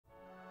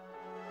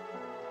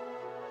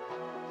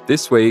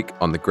This week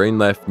on the Green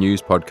Left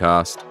News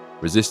podcast,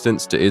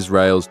 resistance to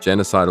Israel's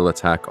genocidal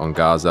attack on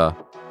Gaza,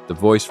 the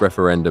Voice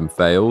referendum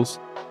fails,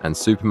 and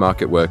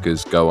supermarket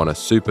workers go on a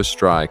super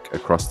strike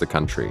across the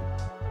country.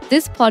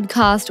 This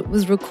podcast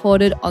was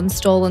recorded on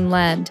stolen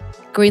land.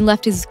 Green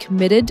Left is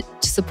committed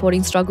to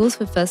supporting struggles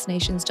for First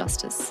Nations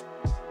justice.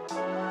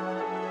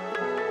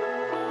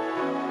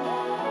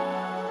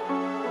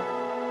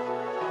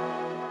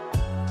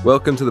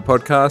 Welcome to the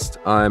podcast.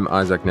 I'm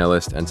Isaac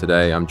Nellist, and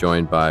today I'm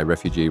joined by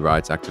refugee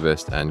rights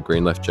activist and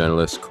Green Left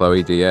journalist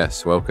Chloe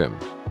DS. Welcome.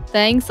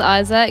 Thanks,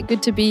 Isaac.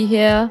 Good to be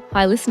here.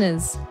 Hi,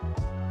 listeners.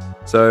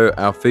 So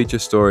our feature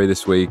story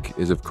this week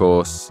is, of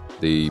course,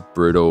 the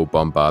brutal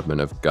bombardment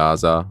of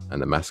Gaza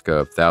and the massacre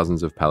of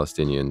thousands of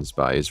Palestinians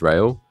by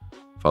Israel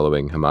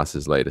following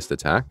Hamas's latest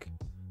attack.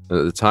 And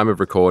at the time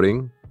of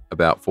recording,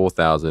 about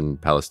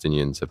 4,000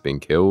 Palestinians have been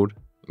killed,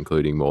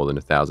 including more than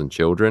 1,000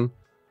 children,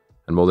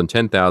 and more than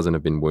 10,000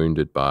 have been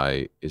wounded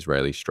by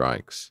Israeli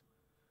strikes.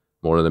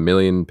 More than 1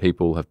 million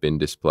people have been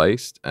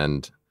displaced,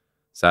 and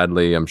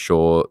sadly, I'm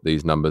sure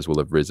these numbers will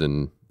have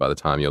risen by the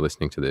time you're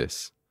listening to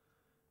this.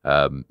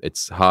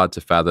 It's hard to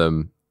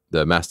fathom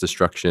the mass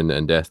destruction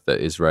and death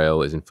that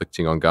Israel is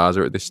inflicting on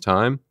Gaza at this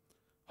time.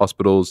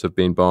 Hospitals have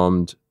been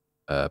bombed,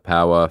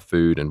 power,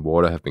 food, and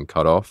water have been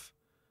cut off,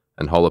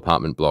 and whole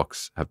apartment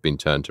blocks have been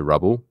turned to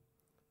rubble.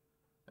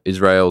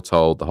 Israel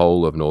told the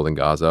whole of northern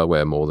Gaza,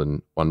 where more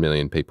than 1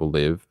 million people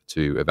live,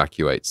 to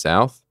evacuate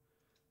south,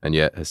 and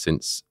yet has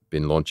since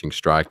been launching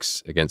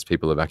strikes against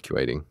people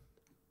evacuating.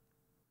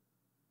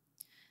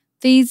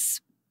 These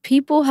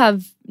people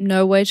have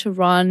nowhere to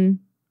run,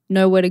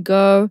 nowhere to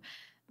go.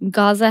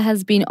 Gaza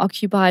has been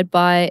occupied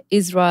by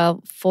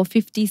Israel for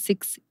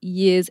 56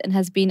 years and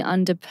has been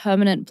under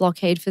permanent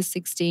blockade for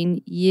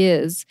 16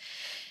 years.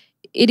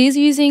 It is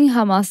using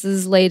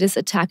Hamas's latest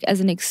attack as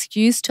an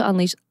excuse to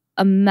unleash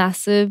a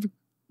massive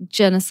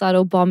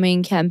genocidal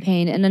bombing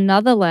campaign and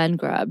another land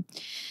grab.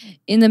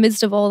 In the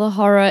midst of all the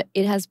horror,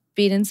 it has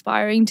been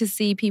inspiring to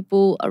see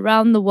people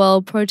around the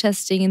world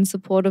protesting in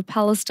support of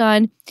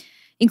Palestine,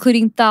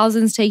 including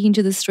thousands taking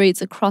to the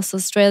streets across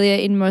Australia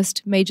in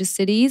most major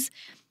cities.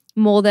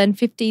 More than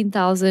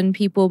 15,000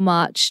 people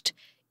marched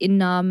in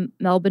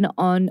Melbourne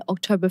on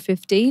October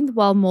 15th,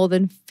 while more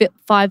than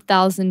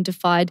 5,000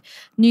 defied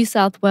New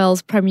South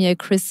Wales Premier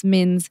Chris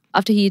Minns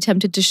after he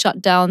attempted to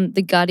shut down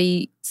the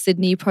Gutty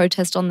Sydney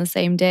protest on the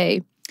same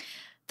day.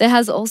 There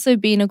has also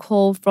been a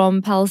call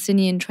from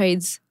Palestinian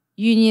trades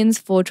unions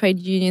for trade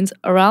unions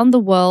around the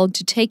world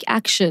to take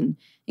action,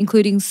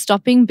 including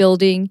stopping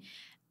building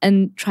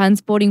and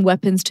transporting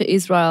weapons to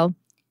Israel,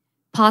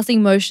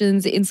 passing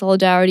motions in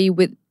solidarity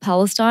with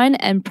Palestine,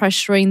 and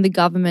pressuring the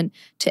government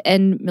to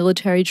end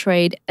military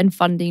trade and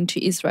funding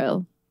to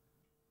Israel.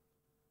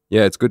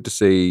 Yeah, it's good to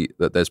see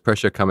that there's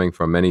pressure coming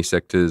from many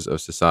sectors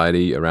of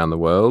society around the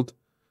world.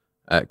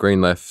 At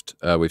Green Left,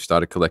 we've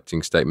started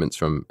collecting statements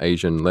from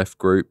Asian left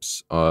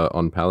groups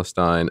on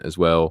Palestine, as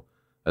well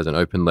as an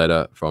open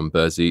letter from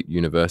Birzeit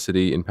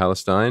University in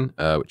Palestine,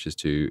 which is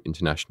to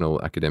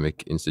international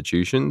academic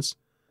institutions.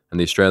 And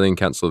the Australian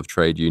Council of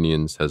Trade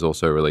Unions has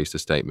also released a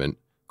statement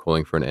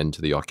calling for an end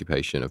to the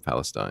occupation of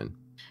Palestine.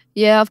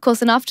 Yeah, of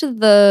course. And after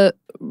the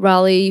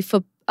rally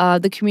for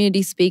the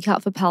Community Speak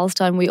Out for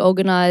Palestine we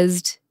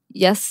organised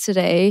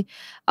yesterday,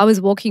 I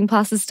was walking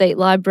past the State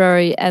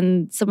Library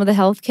and some of the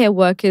healthcare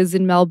workers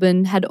in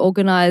Melbourne had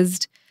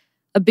organised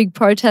a big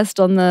protest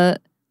on the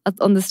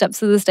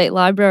steps of the State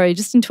Library.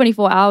 Just in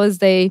 24 hours,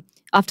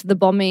 after the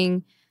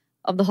bombing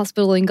of the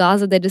hospital in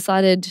Gaza, they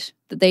decided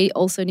that they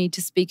also need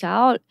to speak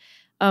out.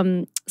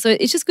 So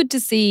it's just good to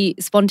see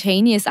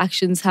spontaneous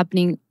actions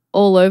happening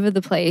all over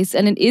the place.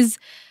 And it is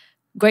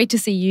great to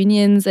see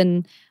unions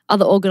and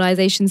other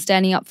organizations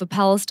standing up for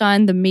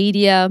Palestine. The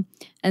media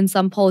and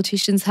some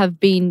politicians have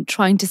been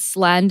trying to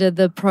slander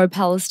the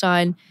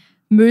pro-Palestine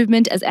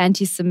movement as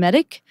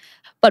anti-Semitic.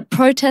 But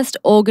protest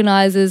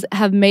organizers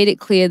have made it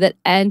clear that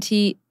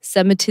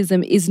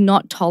anti-Semitism is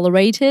not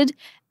tolerated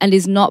and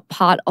is not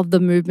part of the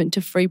movement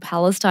to free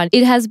Palestine.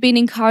 It has been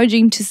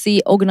encouraging to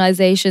see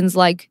organizations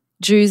like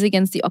Jews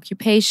Against the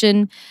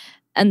Occupation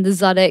and the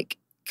Tzaddik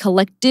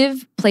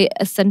Collective play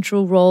a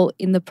central role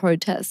in the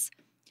protests.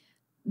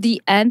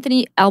 The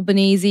Anthony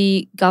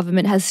Albanese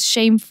government has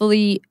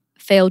shamefully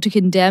failed to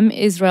condemn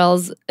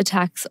Israel's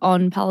attacks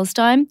on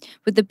Palestine,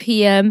 with the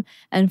PM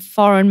and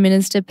Foreign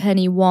Minister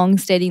Penny Wong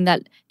stating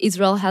that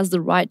Israel has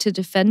the right to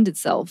defend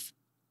itself.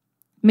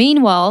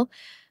 Meanwhile,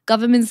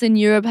 governments in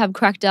Europe have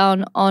cracked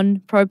down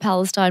on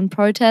pro-Palestine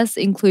protests,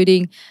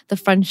 including the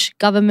French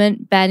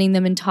government banning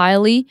them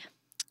entirely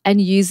and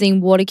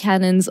using water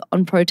cannons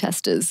on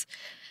protesters.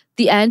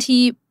 The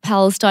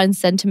anti-Palestine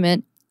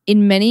sentiment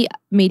in many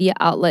media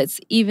outlets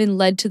even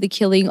led to the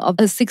killing of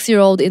a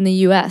 6-year-old in the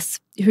US,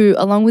 who,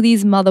 along with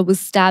his mother, was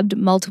stabbed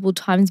multiple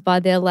times by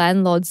their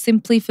landlord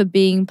simply for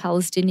being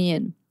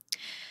Palestinian.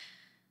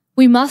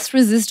 We must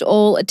resist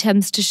all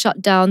attempts to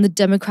shut down the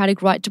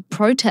democratic right to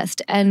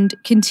protest and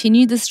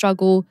continue the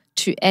struggle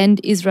to end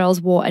Israel's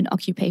war and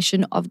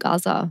occupation of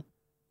Gaza.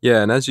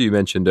 Yeah, and as you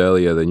mentioned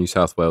earlier, the New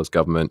South Wales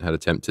government had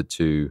attempted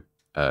to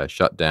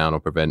shut down or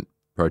prevent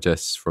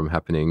protests from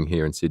happening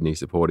here in Sydney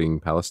supporting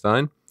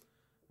Palestine,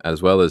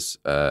 as well as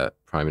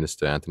Prime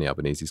Minister Anthony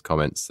Albanese's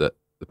comments that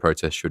the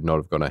protest should not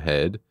have gone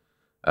ahead.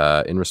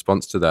 In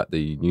response to that,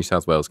 the New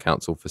South Wales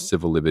Council for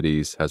Civil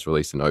Liberties has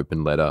released an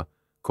open letter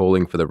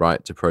calling for the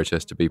right to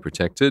protest to be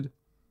protected.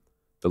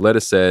 The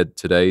letter said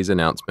today's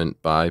announcement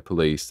by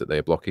police that they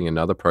are blocking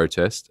another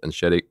protest and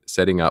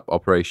setting up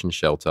Operation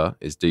Shelter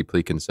is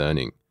deeply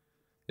concerning.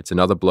 It's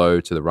another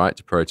blow to the right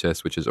to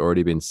protest, which has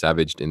already been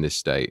savaged in this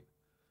state.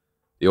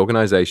 The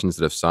organisations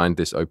that have signed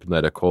this open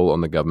letter call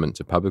on the government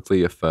to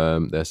publicly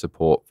affirm their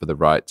support for the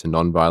right to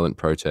non-violent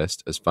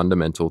protest as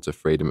fundamental to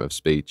freedom of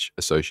speech,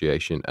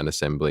 association and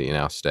assembly in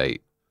our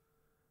state.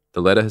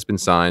 The letter has been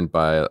signed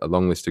by a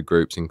long list of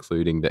groups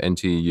including the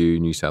NTEU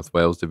New South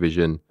Wales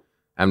Division,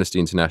 Amnesty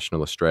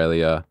International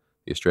Australia,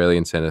 the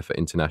Australian Centre for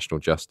International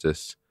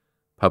Justice,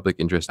 Public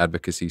Interest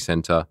Advocacy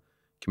Centre,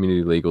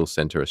 Community Legal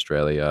Centre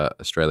Australia,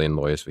 Australian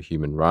Lawyers for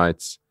Human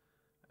Rights,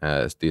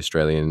 the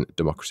Australian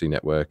Democracy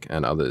Network,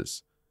 and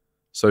others.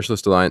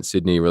 Socialist Alliance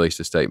Sydney released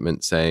a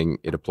statement saying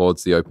it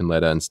applauds the open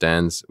letter and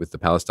stands with the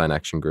Palestine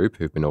Action Group,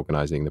 who've been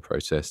organising the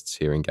protests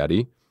here in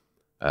Gadi,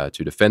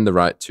 to defend the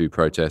right to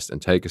protest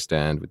and take a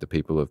stand with the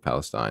people of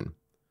Palestine.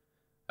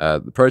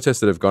 The protests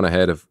that have gone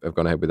ahead have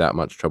gone ahead without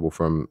much trouble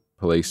from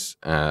police,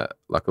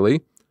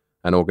 luckily,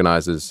 and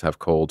organisers have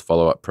called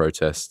follow-up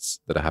protests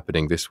that are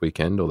happening this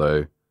weekend,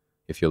 although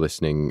if you're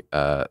listening,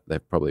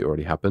 they've probably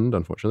already happened,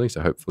 unfortunately,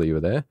 so hopefully you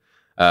were there.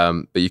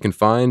 But you can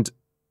find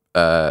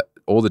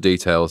all the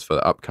details for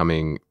the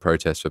upcoming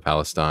protests for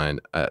Palestine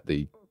at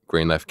the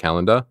Green Left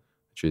calendar,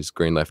 which is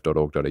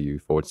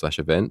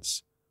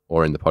greenleft.org.au/events,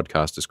 or in the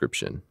podcast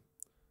description.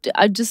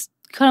 I just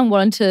kind of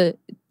wanted to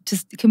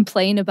just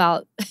complain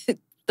about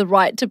the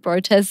right to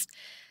protest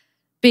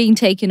being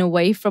taken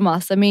away from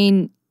us. I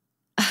mean,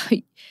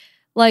 we've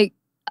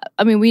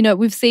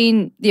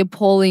seen the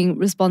appalling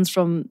response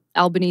from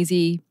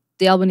the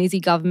Albanese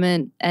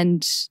government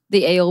and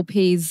the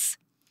ALP's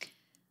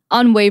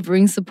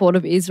unwavering support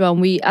of Israel,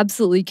 and we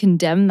absolutely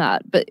condemn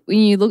that. But when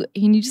you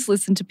just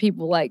listen to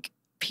people like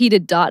Peter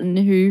Dutton,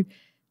 who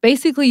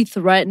basically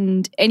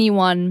threatened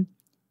anyone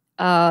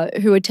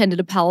who attended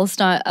a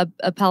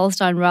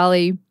Palestine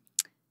rally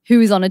who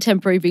is on a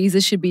temporary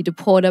visa should be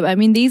deported. I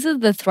mean, these are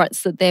the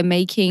threats that they're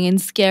making and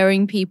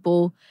scaring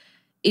people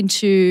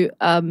into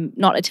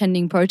not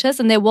attending protests.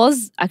 And there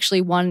was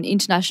actually one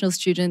international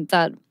student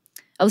that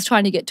I was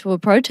trying to get to a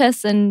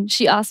protest, and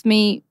she asked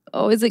me,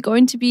 "Oh, is it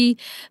going to be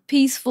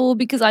peaceful?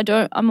 Because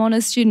I'm on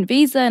a student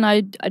visa and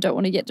I don't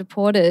want to get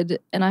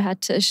deported." And I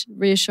had to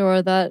reassure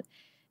her that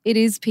it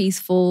is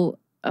peaceful.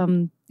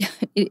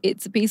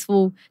 It's a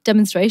peaceful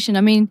demonstration.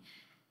 I mean,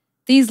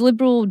 these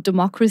liberal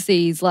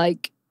democracies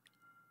like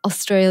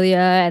Australia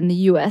and the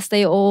US,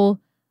 they all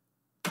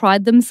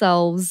pride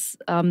themselves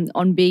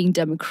on being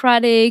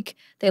democratic.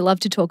 They love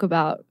to talk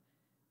about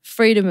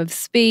freedom of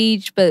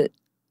speech, but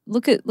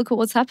look at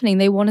what's happening.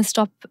 They want to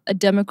stop a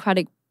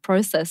democratic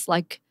process,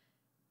 like,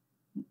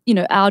 you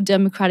know, our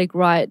democratic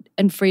right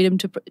and freedom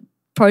to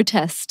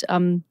protest.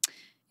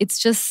 It's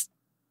just,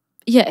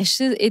 yeah,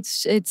 it's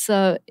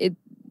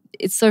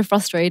so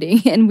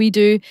frustrating. And we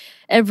do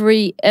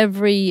every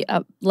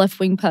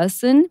left-wing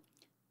person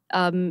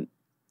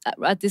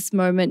at this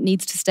moment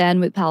needs to stand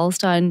with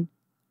Palestine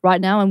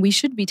right now, and we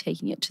should be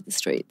taking it to the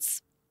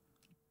streets.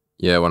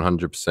 Yeah,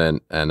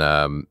 100%.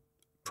 And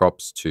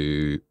props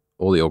to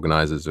all the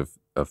organisers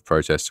of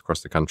protests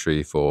across the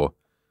country for,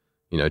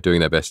 you know, doing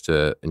their best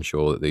to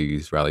ensure that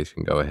these rallies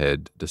can go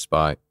ahead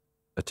despite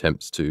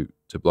attempts to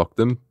block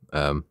them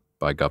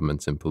by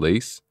governments and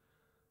police.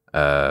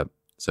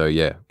 So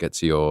yeah, get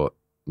to your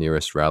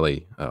nearest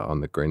rally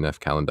on the Green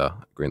Left calendar,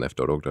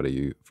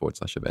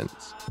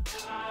 greenleft.org.au/events.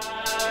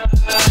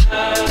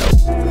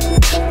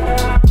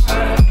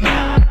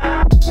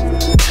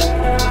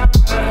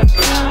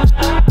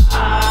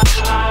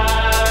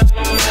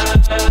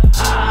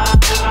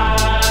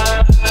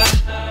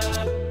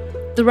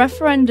 The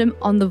referendum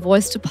on the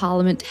voice to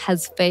Parliament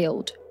has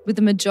failed, with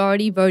the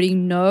majority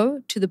voting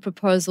no to the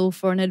proposal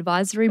for an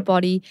advisory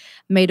body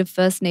made of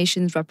First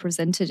Nations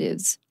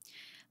representatives.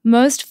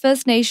 Most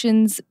First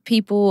Nations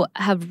people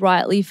have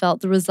rightly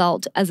felt the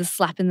result as a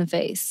slap in the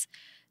face.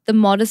 The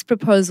modest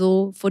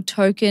proposal for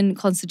token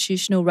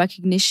constitutional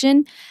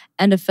recognition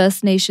and a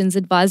First Nations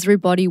advisory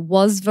body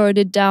was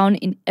voted down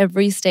in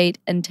every state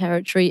and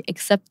territory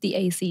except the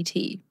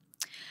ACT.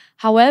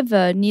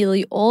 However,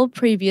 nearly all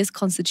previous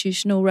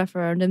constitutional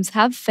referendums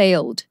have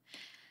failed,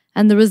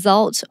 and the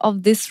result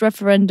of this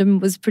referendum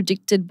was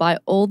predicted by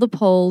all the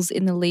polls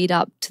in the lead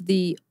up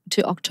to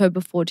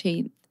October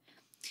 14th.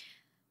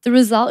 The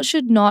result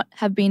should not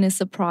have been a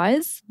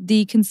surprise.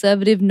 The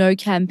Conservative No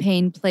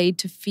campaign played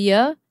to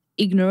fear,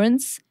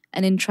 ignorance,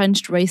 and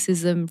entrenched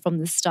racism from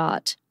the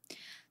start.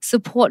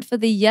 Support for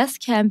the Yes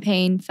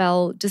campaign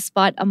fell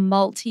despite a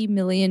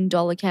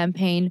multi-million-dollar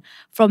campaign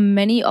from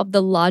many of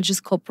the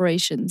largest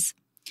corporations.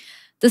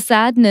 The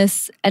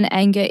sadness and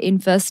anger in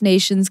First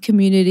Nations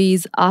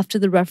communities after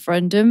the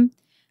referendum,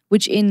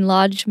 which in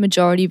large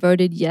majority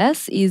voted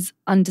yes, is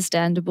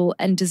understandable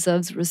and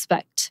deserves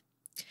respect.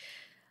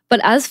 But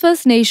as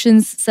First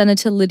Nations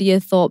Senator Lydia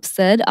Thorpe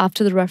said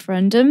after the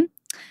referendum,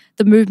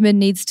 the movement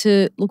needs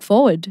to look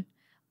forward.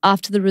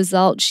 After the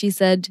result, she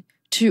said,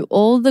 to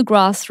all the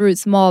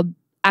grassroots mob,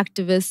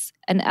 activists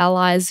and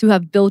allies who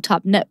have built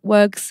up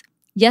networks,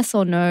 yes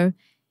or no,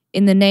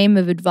 in the name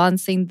of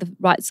advancing the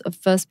rights of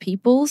First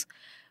Peoples,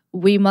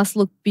 we must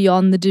look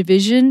beyond the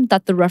division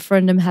that the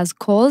referendum has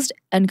caused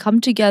and come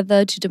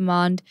together to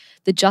demand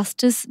the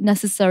justice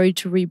necessary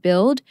to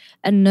rebuild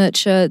and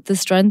nurture the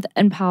strength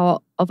and power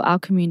of our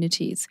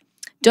communities.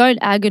 Don't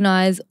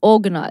agonize,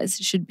 organize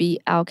should be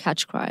our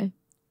catch cry.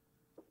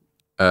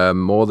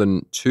 More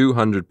than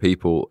 200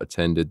 people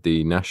attended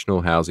the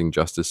National Housing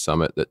Justice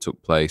Summit that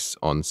took place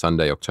on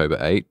Sunday, October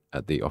 8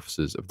 at the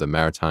offices of the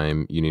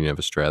Maritime Union of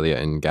Australia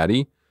in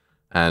Gadi,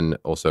 and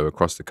also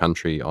across the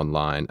country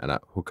online and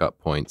at hookup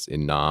points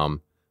in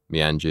Naarm,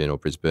 Meanjin or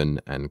Brisbane,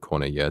 and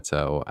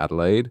Cornayerta or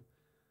Adelaide.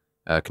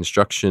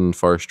 Construction,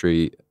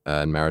 Forestry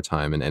and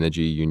Maritime and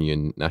Energy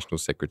Union National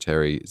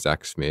Secretary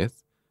Zach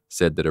Smith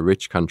said that a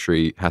rich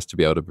country has to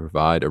be able to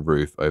provide a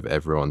roof over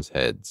everyone's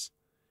heads.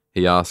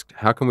 He asked,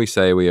 how can we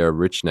say we are a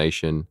rich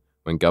nation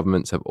when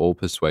governments of all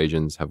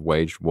persuasions have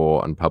waged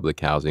war on public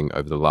housing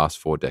over the last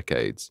 4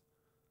 decades?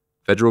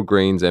 Federal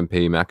Greens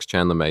MP Max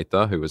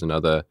Chandler-Mather, who was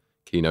another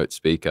keynote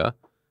speaker,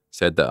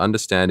 said that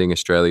understanding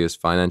Australia's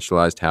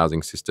financialised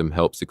housing system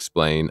helps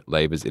explain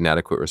Labor's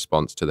inadequate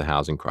response to the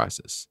housing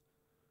crisis.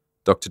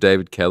 Dr.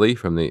 David Kelly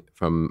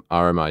from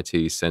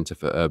RMIT's Centre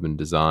for Urban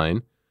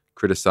Design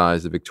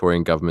criticised the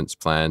Victorian government's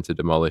plan to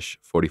demolish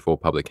 44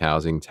 public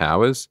housing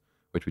towers,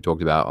 which we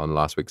talked about on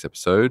last week's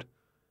episode.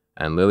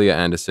 And Lilia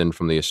Anderson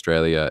from the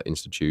Australia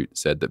Institute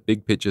said that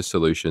big picture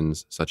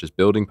solutions such as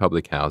building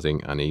public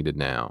housing are needed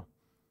now.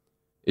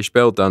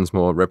 Ishbel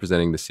Dunsmore,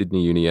 representing the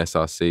Sydney Uni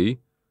SRC,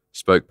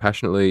 spoke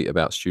passionately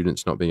about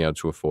students not being able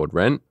to afford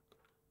rent,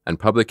 and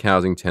public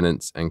housing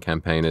tenants and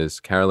campaigners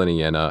Carolyn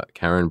Iena,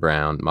 Karen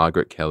Brown,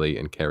 Margaret Kelly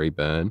and Kerry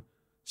Byrne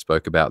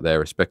spoke about their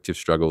respective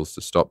struggles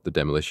to stop the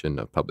demolition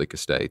of public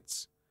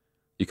estates.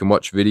 You can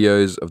watch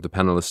videos of the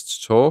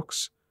panelists'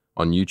 talks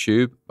on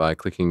YouTube by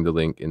clicking the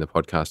link in the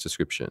podcast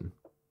description.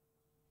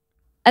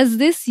 As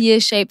this year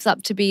shapes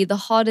up to be the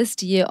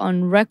hottest year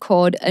on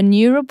record, a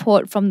new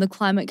report from the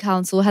Climate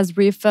Council has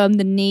reaffirmed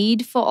the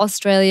need for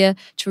Australia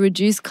to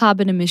reduce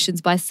carbon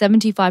emissions by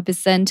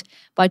 75%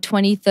 by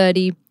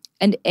 2030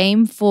 and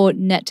aim for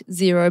net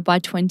zero by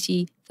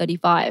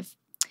 2035.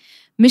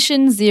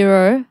 Mission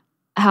Zero,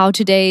 how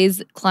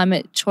today's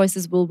climate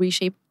choices will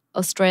reshape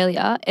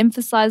Australia,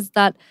 emphasised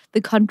that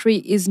the country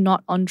is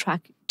not on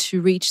track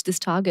to reach this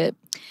target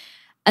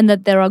and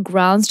that there are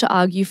grounds to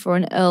argue for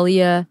an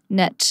earlier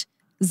net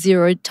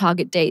zero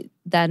target date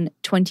than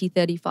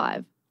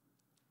 2035.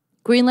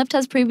 Green Left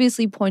has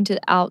previously pointed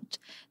out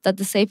that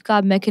the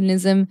safeguard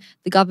mechanism,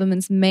 the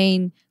government's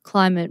main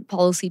climate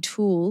policy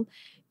tool,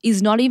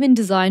 is not even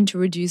designed to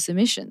reduce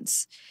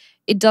emissions.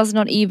 It does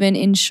not even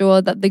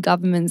ensure that the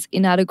government's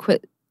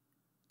inadequate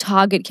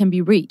target can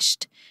be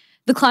reached.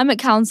 The Climate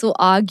Council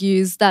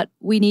argues that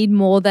we need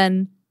more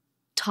than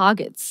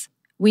targets.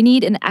 We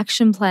need an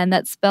action plan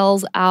that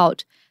spells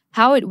out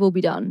how it will be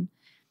done.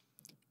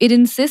 It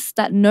insists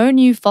that no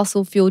new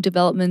fossil fuel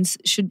developments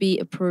should be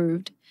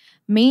approved.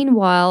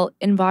 Meanwhile,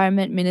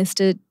 Environment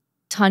Minister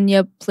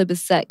Tanya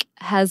Plibersek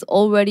has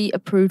already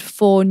approved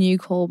 4 new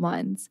coal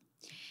mines.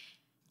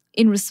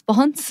 In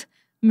response,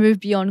 Move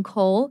Beyond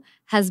Coal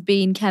has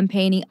been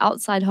campaigning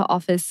outside her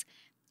office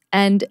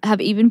and have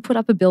even put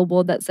up a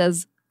billboard that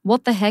says,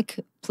 "What the heck,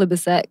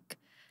 Plibersek?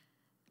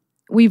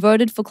 We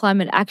voted for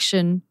climate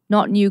action,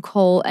 not new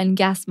coal and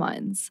gas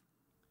mines."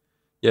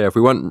 Yeah, if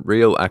we want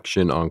real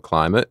action on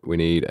climate, we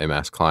need a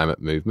mass climate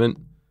movement.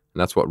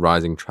 And that's what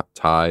Rising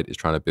Tide is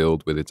trying to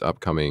build with its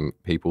upcoming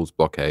People's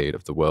Blockade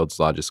of the world's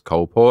largest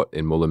coal port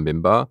in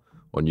Mullumbimba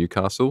or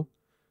Newcastle.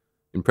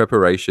 In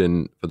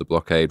preparation for the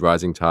blockade,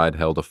 Rising Tide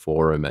held a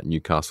forum at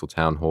Newcastle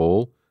Town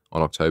Hall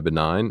on October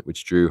 9,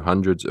 which drew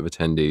hundreds of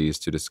attendees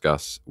to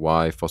discuss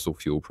why fossil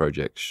fuel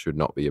projects should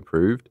not be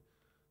approved.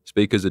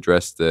 Speakers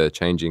addressed the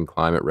changing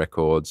climate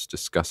records,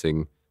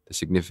 discussing the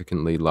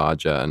significantly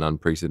larger and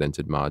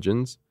unprecedented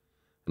margins.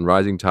 And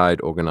Rising Tide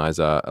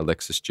organiser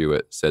Alexa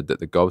Stewart said that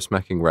the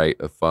gobsmacking rate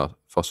of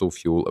fossil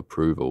fuel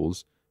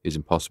approvals is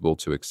impossible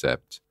to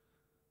accept.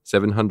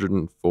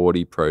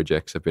 740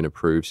 projects have been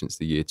approved since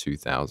the year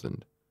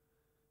 2000.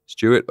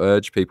 Stewart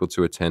urged people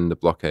to attend the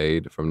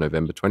blockade from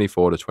November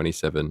 24 to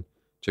 27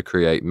 to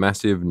create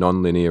massive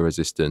non-linear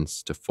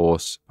resistance to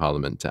force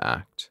Parliament to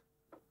act.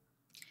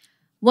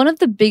 One of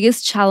the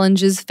biggest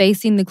challenges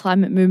facing the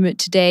climate movement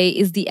today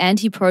is the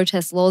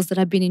anti-protest laws that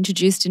have been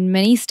introduced in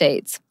many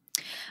states.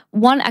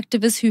 One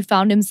activist who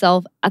found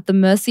himself at the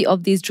mercy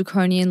of these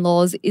draconian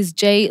laws is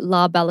Jay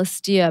La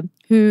Balestier,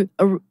 who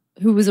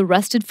was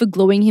arrested for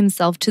gluing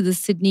himself to the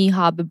Sydney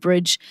Harbour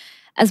Bridge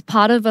as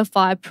part of a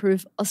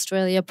Fireproof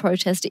Australia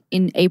protest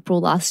in April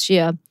last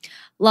year.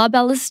 La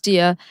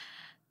Balestier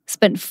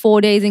spent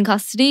 4 days in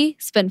custody,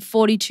 spent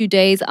 42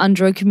 days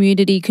under a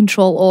community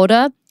control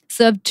order,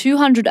 served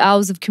 200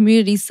 hours of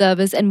community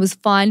service and was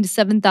fined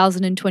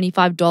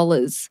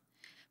 $7,025.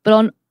 But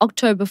on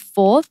October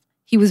 4th,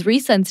 he was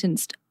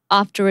resentenced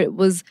after it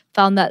was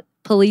found that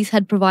police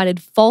had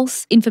provided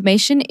false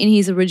information in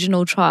his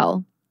original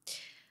trial.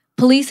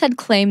 Police had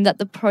claimed that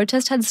the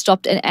protest had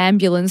stopped an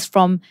ambulance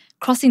from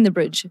crossing the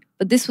bridge,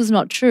 but this was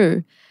not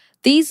true.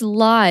 These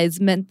lies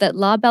meant that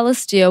La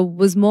Balestier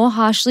was more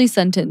harshly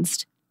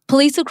sentenced.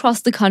 Police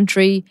across the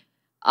country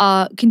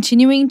are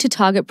continuing to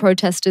target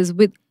protesters,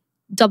 with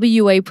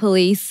WA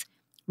police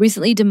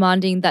recently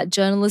demanding that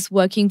journalists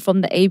working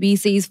from the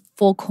ABC's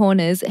Four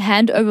Corners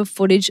hand over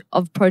footage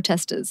of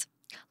protesters.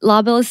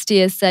 La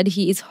Balestier said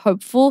he is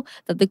hopeful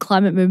that the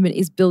climate movement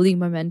is building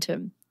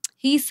momentum.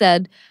 He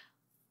said,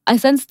 "I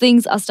sense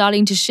things are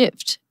starting to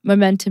shift.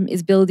 Momentum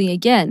is building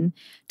again.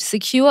 To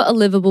secure a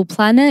livable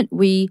planet,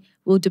 we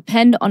will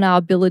depend on our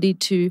ability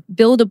to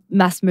build a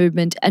mass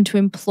movement and to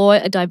employ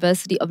a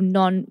diversity of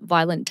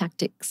non-violent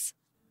tactics."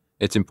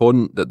 It's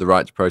important that the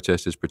right to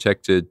protest is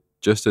protected,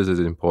 just as it's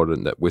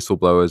important that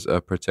whistleblowers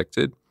are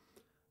protected.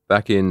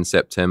 Back in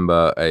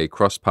September, a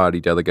cross-party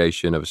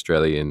delegation of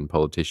Australian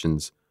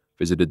politicians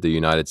visited the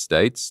United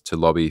States to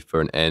lobby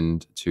for an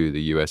end to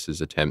the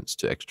US's attempts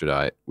to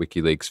extradite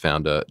WikiLeaks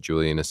founder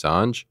Julian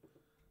Assange.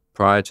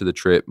 Prior to the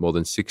trip, more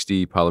than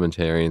 60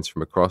 parliamentarians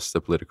from across the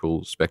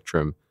political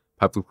spectrum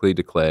publicly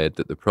declared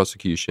that the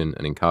prosecution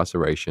and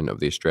incarceration of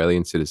the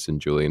Australian citizen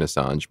Julian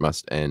Assange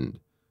must end.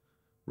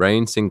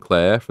 Rain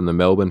Sinclair from the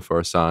Melbourne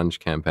for Assange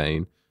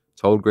campaign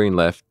told Green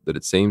Left that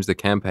it seems the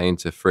campaign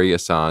to free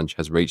Assange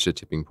has reached a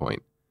tipping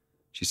point.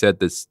 She said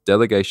this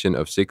delegation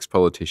of 6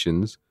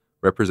 politicians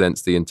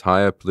represents the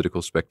entire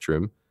political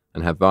spectrum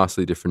and have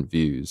vastly different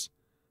views.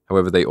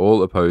 However, they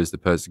all oppose the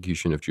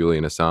persecution of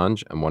Julian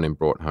Assange and want him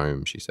brought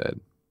home, she said.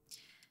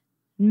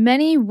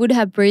 Many would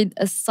have breathed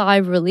a sigh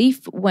of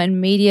relief when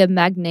media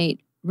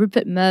magnate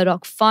Rupert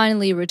Murdoch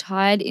finally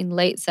retired in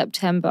late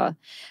September.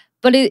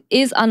 But it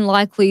is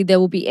unlikely there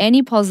will be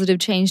any positive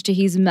change to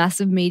his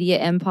massive media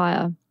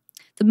empire.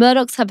 The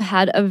Murdochs have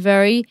had a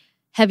very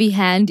heavy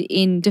hand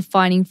in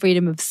defining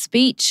freedom of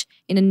speech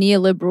in a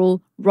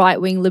neoliberal,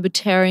 right-wing,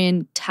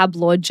 libertarian,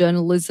 tabloid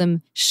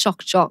journalism,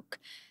 shock-jock,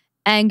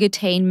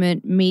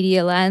 angertainment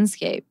media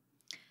landscape.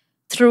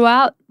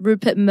 Throughout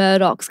Rupert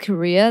Murdoch's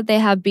career,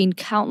 there have been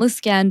countless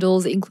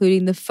scandals,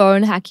 including the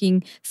phone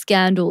hacking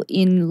scandal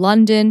in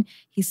London,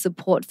 his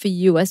support for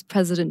US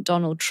President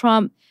Donald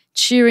Trump,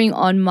 cheering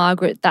on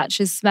Margaret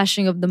Thatcher's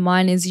smashing of the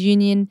miners'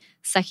 union,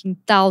 sacking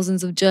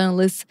thousands of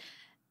journalists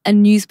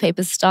and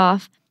newspaper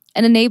staff,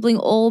 and enabling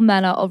all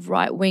manner of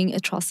right-wing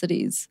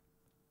atrocities.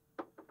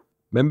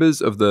 Members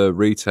of the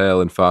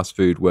Retail and Fast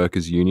Food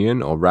Workers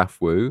Union, or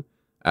RAFWU,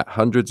 at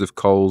hundreds of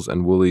Coles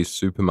and Woolies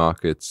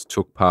supermarkets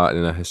took part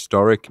in a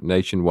historic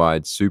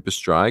nationwide super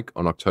strike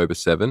on October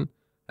 7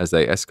 as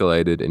they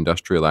escalated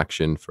industrial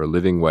action for a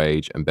living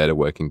wage and better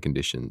working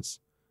conditions.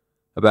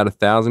 About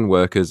 1,000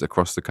 workers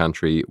across the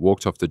country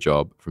walked off the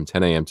job from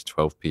 10 a.m. to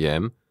 12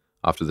 p.m.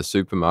 after the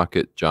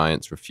supermarket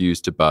giants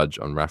refused to budge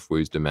on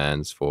RAFWU's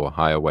demands for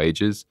higher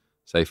wages,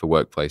 safer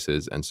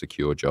workplaces, and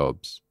secure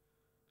jobs.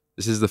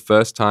 This is the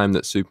first time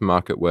that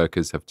supermarket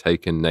workers have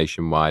taken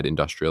nationwide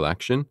industrial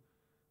action,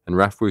 and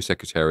RAFWU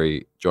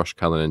Secretary Josh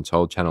Cullinan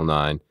told Channel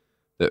 9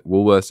 that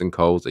Woolworths and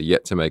Coles are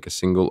yet to make a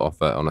single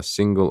offer on a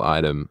single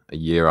item a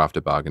year after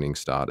bargaining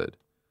started,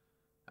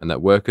 and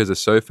that workers are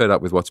so fed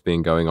up with what's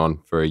been going on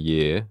for a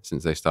year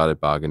since they started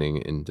bargaining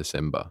in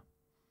December.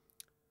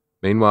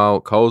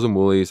 Meanwhile, Coles and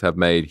Woolies have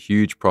made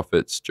huge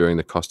profits during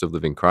the cost of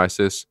living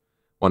crisis,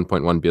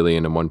 $1.1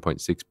 billion and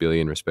 $1.6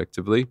 billion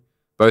respectively.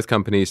 Both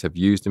companies have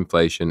used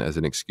inflation as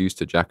an excuse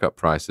to jack up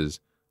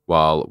prices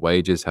while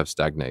wages have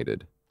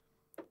stagnated.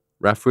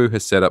 RAFWU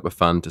has set up a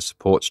fund to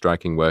support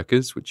striking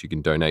workers, which you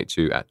can donate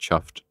to at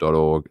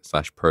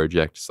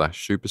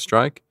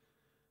chuffed.org/project/superstrike.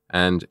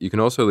 And you can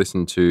also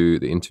listen to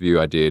the interview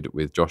I did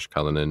with Josh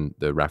Cullinan,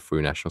 the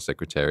RAFWU National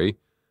Secretary,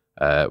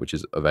 which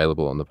is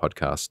available on the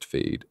podcast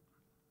feed.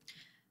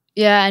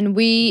 Yeah, and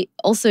we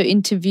also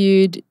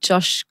interviewed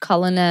Josh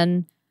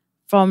Cullinan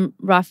from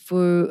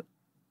RAFWU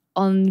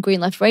on Green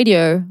Left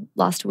Radio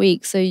last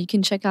week. So you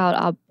can check out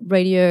our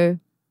radio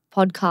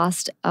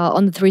podcast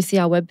on the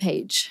 3CR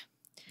webpage.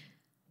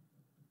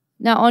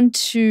 Now on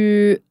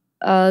to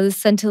the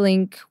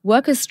Centrelink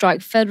workers'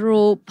 strike.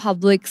 Federal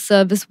Public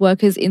Service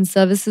Workers in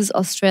Services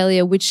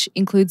Australia, which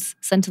includes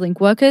Centrelink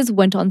workers,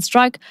 went on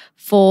strike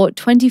for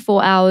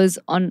 24 hours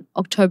on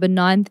October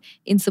 9th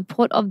in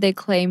support of their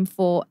claim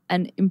for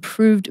an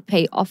improved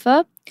pay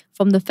offer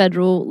from the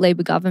federal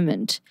Labor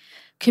government.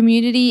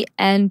 Community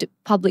and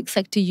Public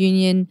Sector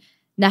Union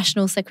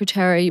National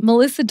Secretary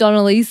Melissa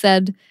Donnelly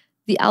said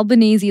the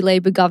Albanese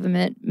Labor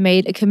government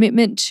made a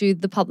commitment to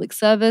the public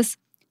service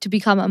to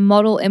become a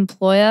model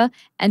employer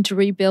and to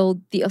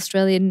rebuild the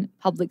Australian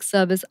public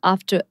service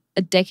after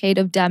a decade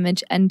of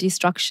damage and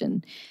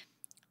destruction.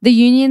 The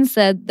union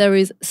said there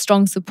is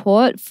strong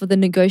support for the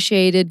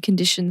negotiated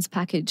conditions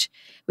package,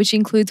 which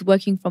includes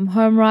working from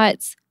home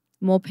rights,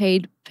 more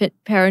paid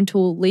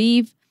parental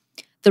leave,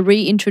 the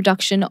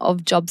reintroduction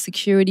of job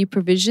security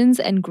provisions,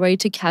 and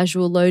greater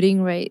casual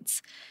loading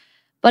rates.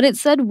 But it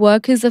said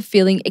workers are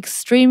feeling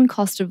extreme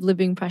cost of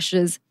living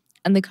pressures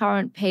and the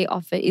current pay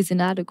offer is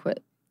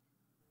inadequate.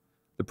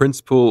 The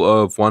principle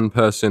of one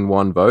person,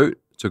 one vote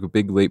took a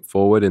big leap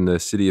forward in the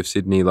city of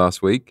Sydney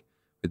last week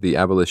with the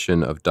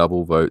abolition of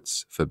double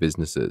votes for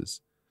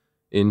businesses.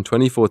 In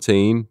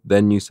 2014,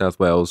 then New South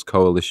Wales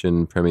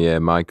Coalition Premier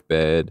Mike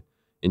Baird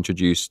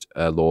introduced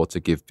a law to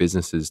give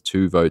businesses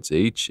 2 votes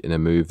each in a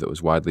move that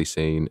was widely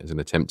seen as an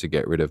attempt to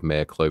get rid of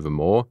Mayor Clover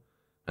Moore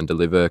and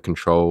deliver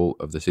control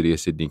of the City of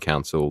Sydney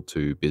Council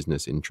to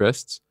business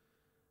interests.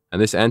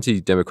 And this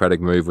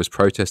anti-democratic move was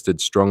protested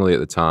strongly at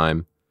the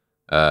time,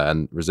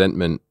 and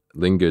resentment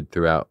lingered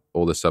throughout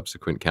all the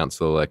subsequent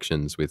council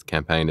elections, with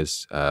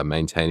campaigners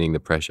maintaining the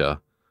pressure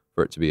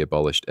for it to be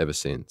abolished ever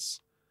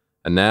since.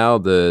 And now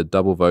the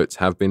double votes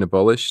have been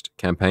abolished.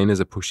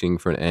 Campaigners are pushing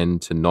for an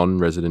end to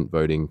non-resident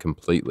voting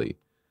completely,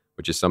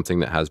 which is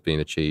something that has been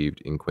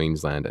achieved in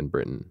Queensland and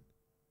Britain.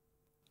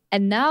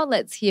 And now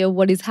let's hear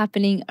what is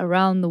happening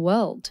around the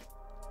world.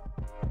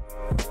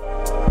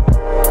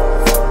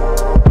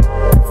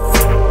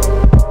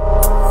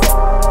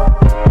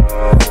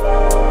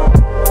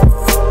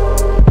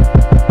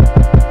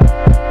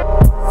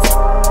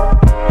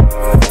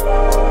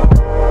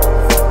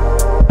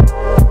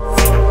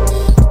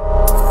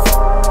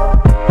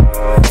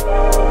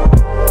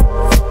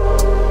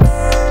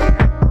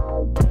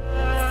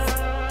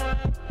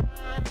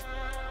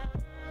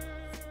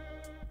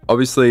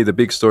 Obviously, the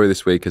big story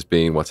this week has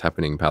been what's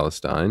happening in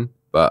Palestine,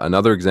 but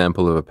another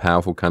example of a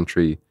powerful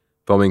country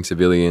bombing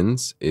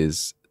civilians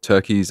is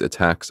Turkey's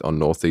attacks on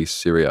northeast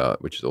Syria,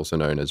 which is also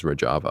known as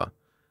Rojava.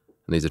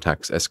 And these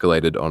attacks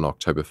escalated on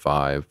October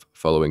 5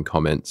 following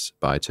comments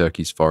by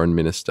Turkey's foreign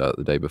minister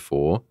the day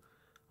before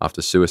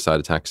after suicide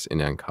attacks in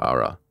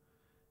Ankara.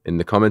 In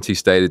the comments, he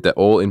stated that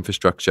all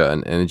infrastructure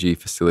and energy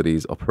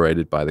facilities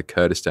operated by the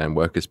Kurdistan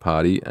Workers'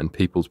 Party and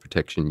People's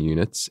Protection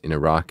Units in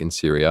Iraq and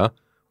Syria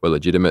were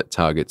legitimate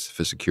targets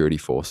for security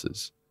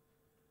forces.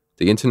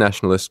 The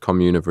internationalist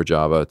commune of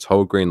Rojava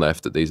told Green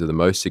Left that these are the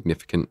most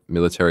significant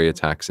military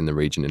attacks in the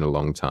region in a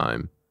long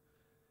time.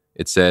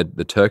 It said,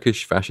 the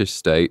Turkish fascist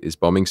state is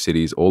bombing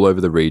cities all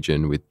over the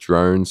region with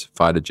drones,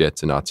 fighter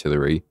jets and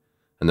artillery,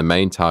 and the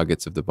main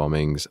targets of the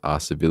bombings are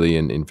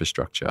civilian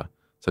infrastructure,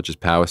 such as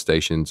power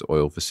stations,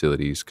 oil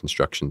facilities,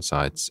 construction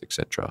sites,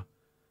 etc.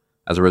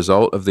 As a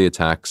result of the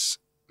attacks,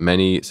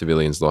 many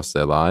civilians lost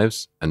their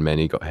lives and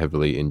many got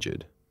heavily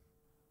injured.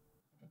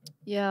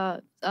 Yeah,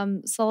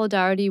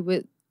 solidarity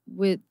with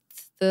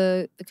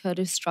the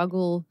Kurdish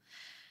struggle.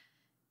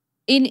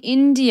 In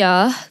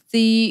India,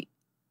 the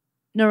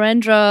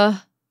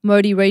Narendra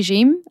Modi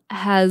regime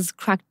has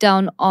cracked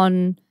down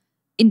on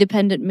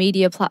independent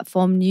media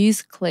platform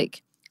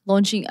NewsClick,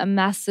 launching a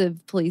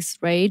massive police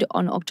raid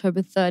on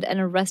October 3rd and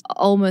arrest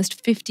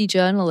almost 50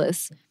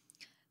 journalists.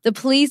 The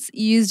police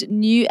used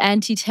new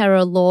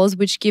anti-terror laws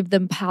which give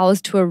them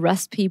powers to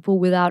arrest people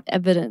without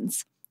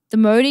evidence. The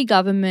Modi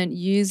government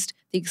used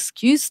the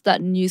excuse that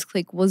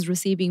NewsClick was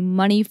receiving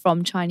money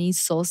from Chinese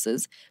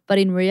sources, but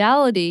in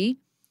reality,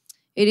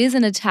 it is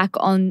an attack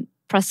on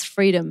press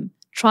freedom,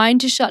 trying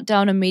to shut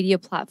down a media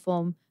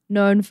platform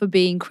known for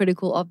being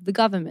critical of the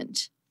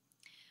government.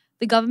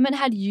 The government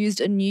had used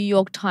a New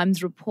York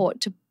Times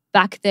report to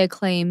back their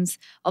claims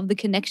of the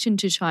connection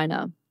to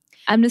China.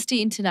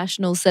 Amnesty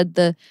International said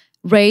the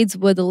raids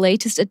were the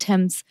latest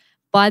attempts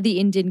by the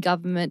Indian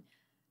government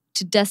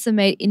to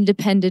decimate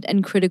independent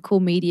and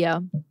critical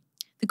media.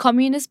 The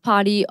Communist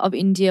Party of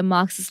India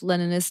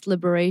Marxist-Leninist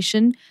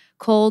Liberation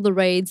called the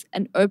raids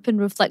an open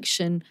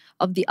reflection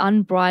of the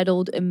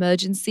unbridled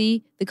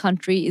emergency the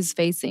country is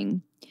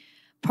facing.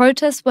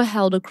 Protests were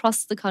held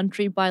across the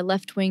country by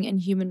left-wing and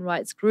human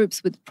rights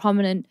groups, with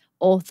prominent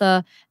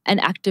author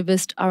and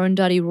activist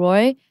Arundhati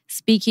Roy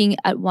speaking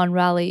at one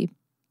rally.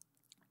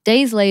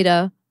 Days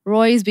later,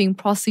 Roy is being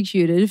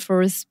prosecuted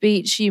for a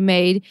speech she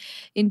made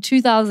in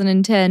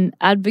 2010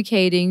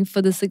 advocating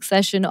for the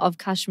succession of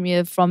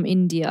Kashmir from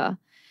India.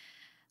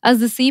 As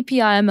the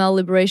CPIML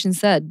Liberation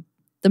said,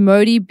 the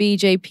Modi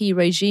BJP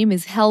regime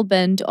is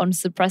hell-bent on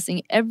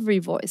suppressing every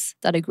voice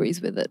that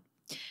agrees with it,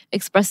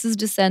 expresses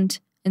dissent,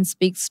 and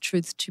speaks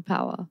truth to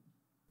power.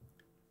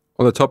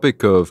 On the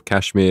topic of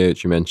Kashmir,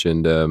 which you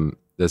mentioned,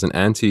 there's an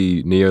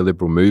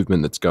anti-neoliberal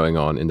movement that's going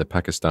on in the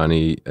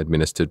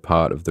Pakistani-administered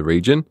part of the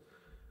region.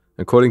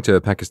 According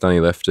to Pakistani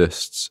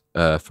leftists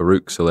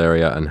Farooq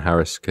Salaria and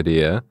Haris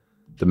Qadir,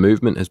 the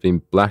movement has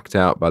been blacked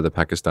out by the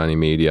Pakistani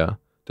media,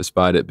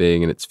 despite it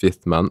being in its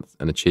 5th month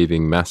and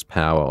achieving mass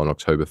power on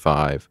October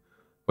 5,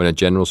 when a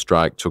general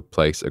strike took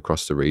place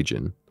across the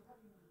region.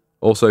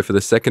 Also, for the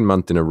 2nd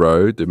month in a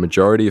row, the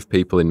majority of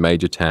people in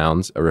major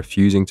towns are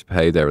refusing to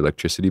pay their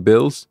electricity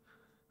bills,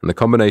 and the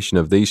combination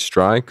of these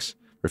strikes,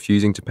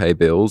 refusing to pay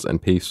bills,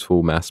 and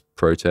peaceful mass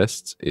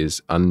protests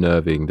is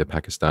unnerving the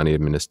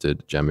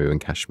Pakistani-administered Jammu and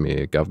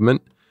Kashmir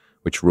government,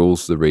 which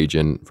rules the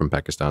region from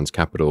Pakistan's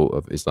capital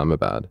of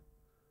Islamabad.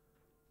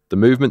 The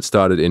movement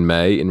started in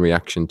May in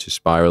reaction to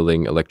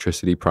spiraling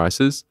electricity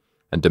prices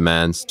and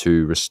demands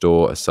to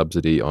restore a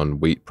subsidy on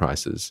wheat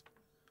prices.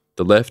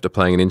 The left are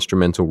playing an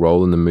instrumental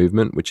role in the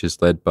movement, which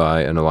is led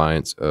by an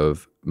alliance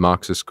of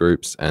Marxist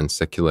groups and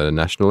secular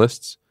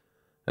nationalists,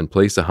 and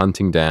police are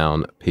hunting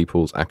down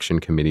People's Action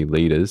Committee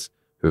leaders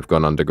who have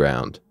gone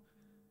underground.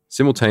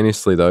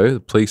 Simultaneously, though, the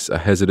police are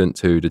hesitant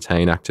to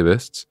detain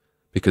activists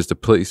because the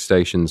police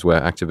stations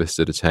where activists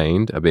are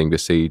detained are being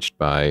besieged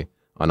by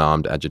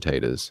unarmed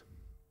agitators.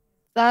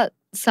 That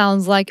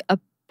sounds like a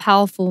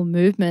powerful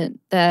movement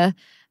there.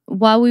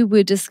 While we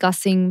were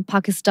discussing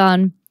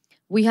Pakistan,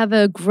 we have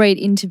a great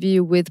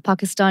interview with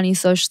Pakistani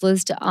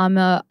socialist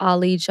Amir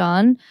Ali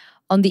Jan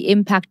on the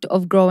impact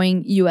of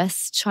growing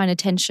US-China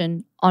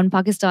tension on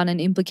Pakistan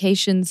and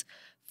implications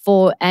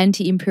for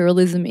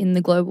anti-imperialism in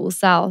the global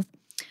south.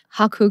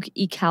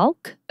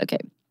 Hakuk-i-Khalq. Okay.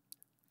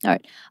 All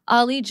right.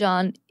 Ali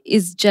Jan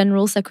is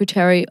General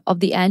Secretary of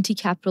the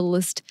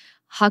anti-capitalist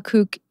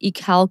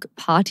Hakuk-i-Khalq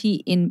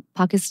Party in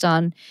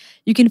Pakistan.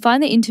 You can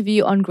find the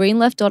interview on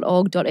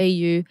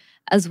greenleft.org.au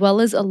as well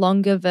as a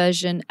longer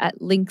version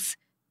at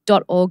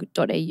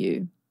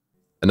links.org.au.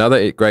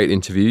 Another great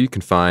interview you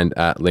can find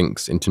at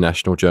Link's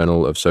International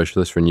Journal of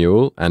Socialist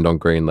Renewal and on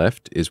Green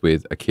Left is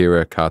with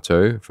Akira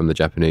Kato from the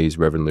Japanese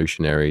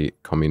Revolutionary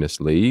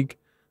Communist League,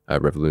 a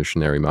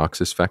revolutionary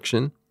Marxist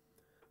faction,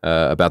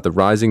 about the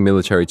rising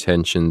military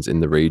tensions in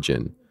the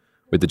region,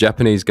 with the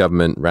Japanese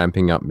government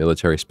ramping up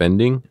military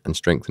spending and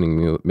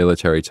strengthening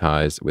military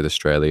ties with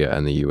Australia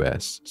and the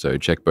US. So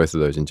check both of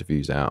those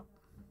interviews out.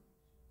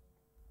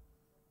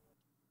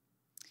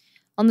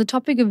 On the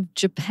topic of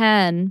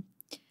Japan,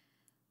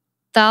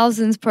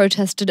 thousands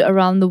protested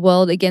around the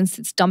world against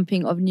its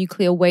dumping of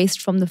nuclear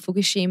waste from the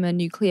Fukushima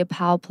nuclear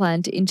power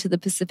plant into the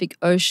Pacific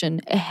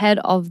Ocean ahead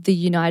of the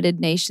United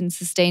Nations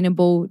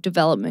Sustainable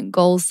Development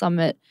Goals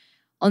Summit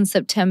on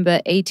September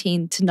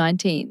 18 to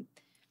 19.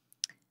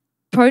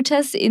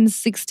 Protests in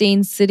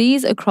 16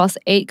 cities across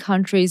 8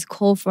 countries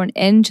call for an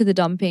end to the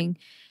dumping.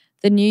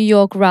 The New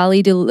York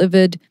rally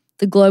delivered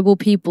the Global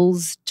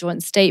People's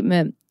Joint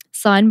Statement,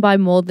 signed by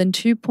more than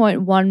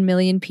 2.1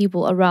 million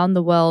people around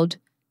the world,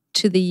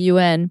 to the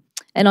UN.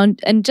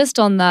 And just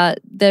on that,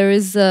 there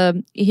is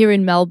here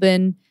in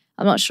Melbourne,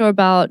 I'm not sure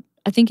about,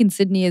 I think in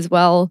Sydney as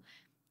well,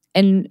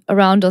 and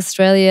around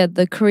Australia,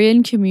 the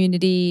Korean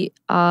community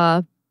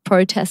are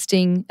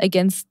protesting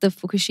against the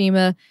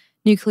Fukushima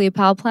nuclear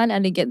power plant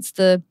and against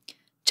the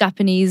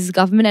Japanese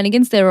government and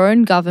against their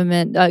own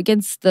government,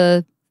 against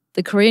the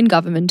Korean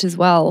government as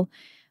well.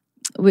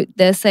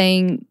 They're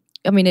saying,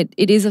 I mean,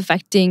 it is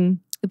affecting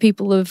the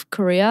people of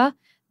Korea,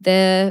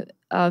 their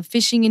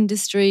fishing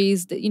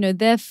industries,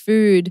 their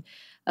food,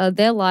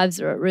 their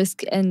lives are at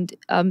risk. And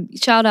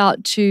shout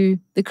out to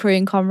the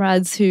Korean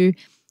comrades who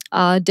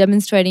are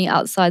demonstrating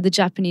outside the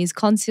Japanese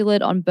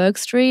consulate on Burke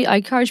Street. I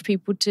encourage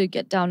people to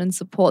get down and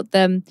support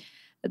them.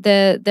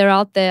 They're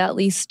out there at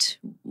least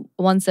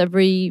once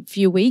every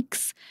few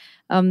weeks,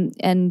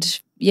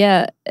 and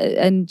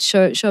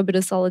show a bit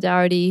of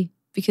solidarity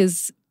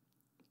because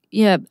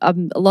a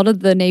lot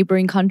of the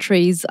neighboring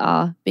countries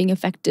are being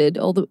affected.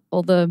 All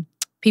the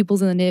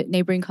peoples in the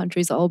neighboring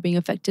countries are all being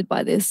affected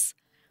by this.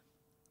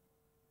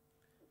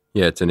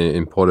 Yeah, it's an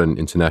important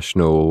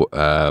international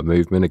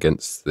movement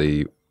against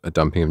the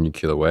dumping of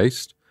nuclear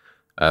waste.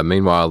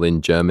 Meanwhile,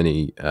 in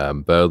Germany,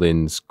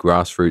 Berlin's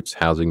grassroots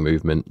housing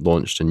movement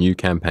launched a new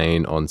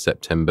campaign on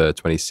September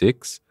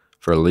 26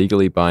 for a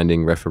legally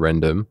binding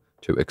referendum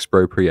to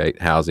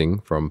expropriate housing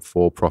from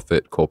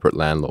for-profit corporate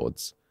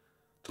landlords.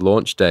 The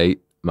launch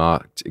date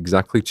marked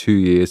exactly 2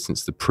 years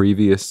since the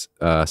previous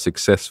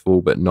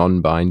successful but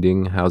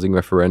non-binding housing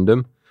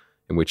referendum,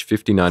 in which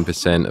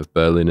 59% of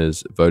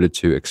Berliners voted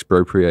to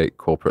expropriate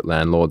corporate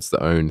landlords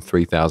that own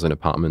 3,000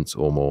 apartments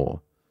or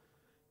more.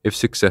 If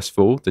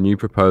successful, the new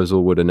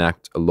proposal would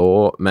enact a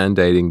law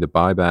mandating the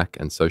buyback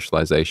and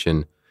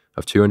socialization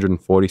of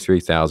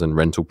 243,000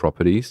 rental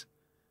properties.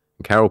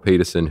 And Carol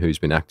Peterson, who's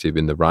been active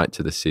in the Right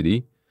to the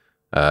City,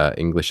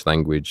 English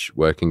language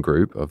working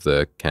group of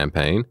the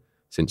campaign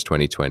since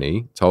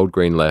 2020, told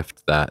Green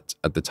Left that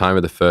at the time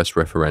of the first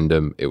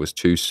referendum, it was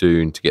too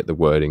soon to get the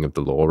wording of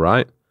the law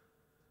right.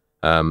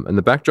 And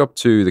the backdrop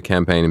to the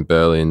campaign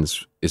in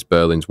is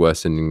Berlin's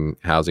worsening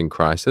housing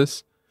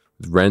crisis,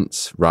 with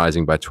rents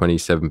rising by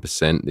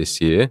 27% this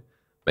year,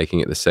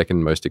 making it the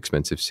second most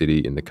expensive city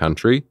in the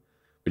country,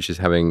 which is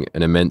having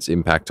an immense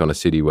impact on a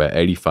city where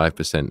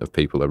 85% of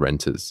people are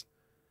renters.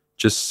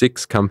 Just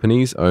 6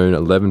 companies own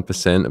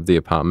 11% of the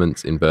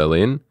apartments in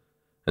Berlin,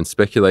 and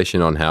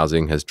speculation on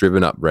housing has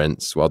driven up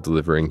rents while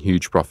delivering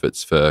huge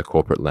profits for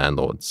corporate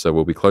landlords. So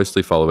we'll be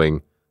closely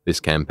following this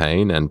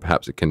campaign, and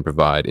perhaps it can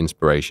provide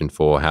inspiration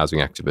for housing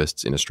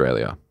activists in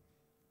Australia.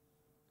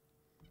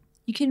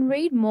 You can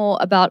read more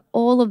about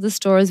all of the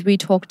stories we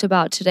talked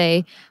about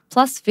today,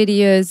 plus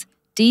videos,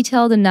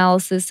 detailed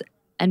analysis,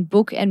 and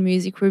book and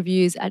music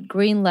reviews at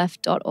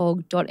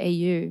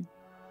greenleft.org.au.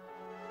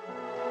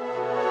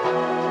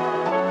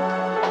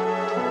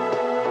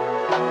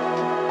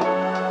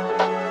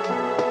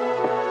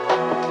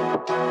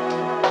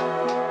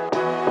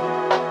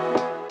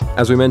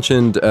 As we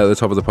mentioned at the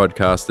top of the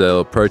podcast,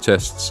 the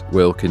protests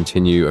will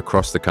continue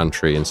across the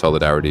country in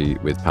solidarity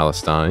with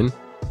Palestine.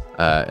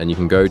 And you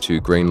can go to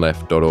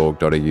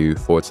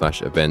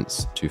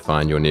greenleft.org.au/events to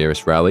find your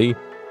nearest rally,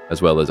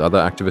 as well as other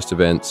activist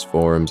events,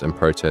 forums, and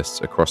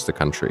protests across the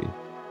country.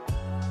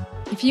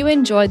 If you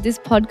enjoyed this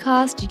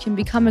podcast, you can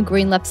become a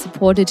Green Left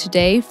supporter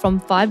today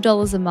from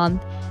 $5 a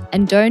month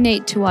and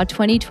donate to our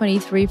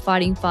 2023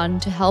 Fighting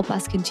Fund to help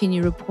us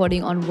continue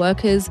reporting on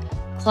workers,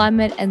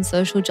 climate, and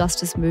social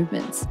justice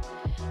movements.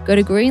 Go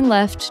to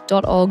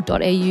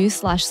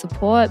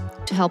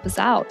greenleft.org.au/support to help us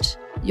out.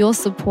 Your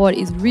support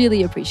is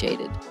really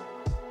appreciated.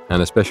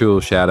 And a special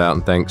shout out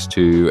and thanks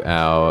to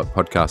our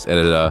podcast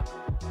editor,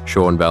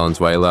 Sean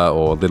Valenzuela,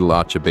 or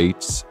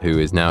LittleArcherBeats, who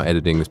is now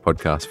editing this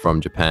podcast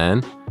from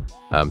Japan.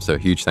 So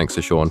huge thanks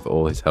to Sean for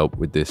all his help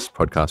with this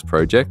podcast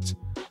project.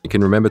 You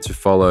can remember to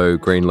follow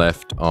Green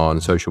Left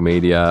on social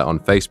media, on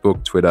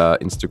Facebook, Twitter,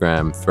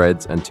 Instagram,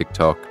 Threads, and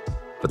TikTok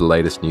for the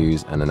latest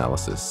news and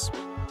analysis.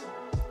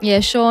 Yeah,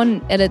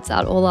 Sean edits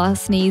out all our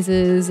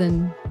sneezes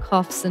and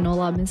coughs and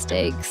all our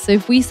mistakes. So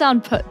if we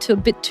sound a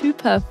bit too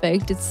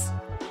perfect, it's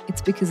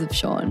because of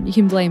Sean. You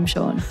can blame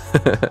Sean.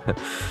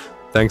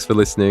 Thanks for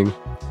listening.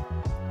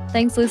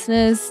 Thanks,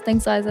 listeners.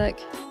 Thanks, Isaac.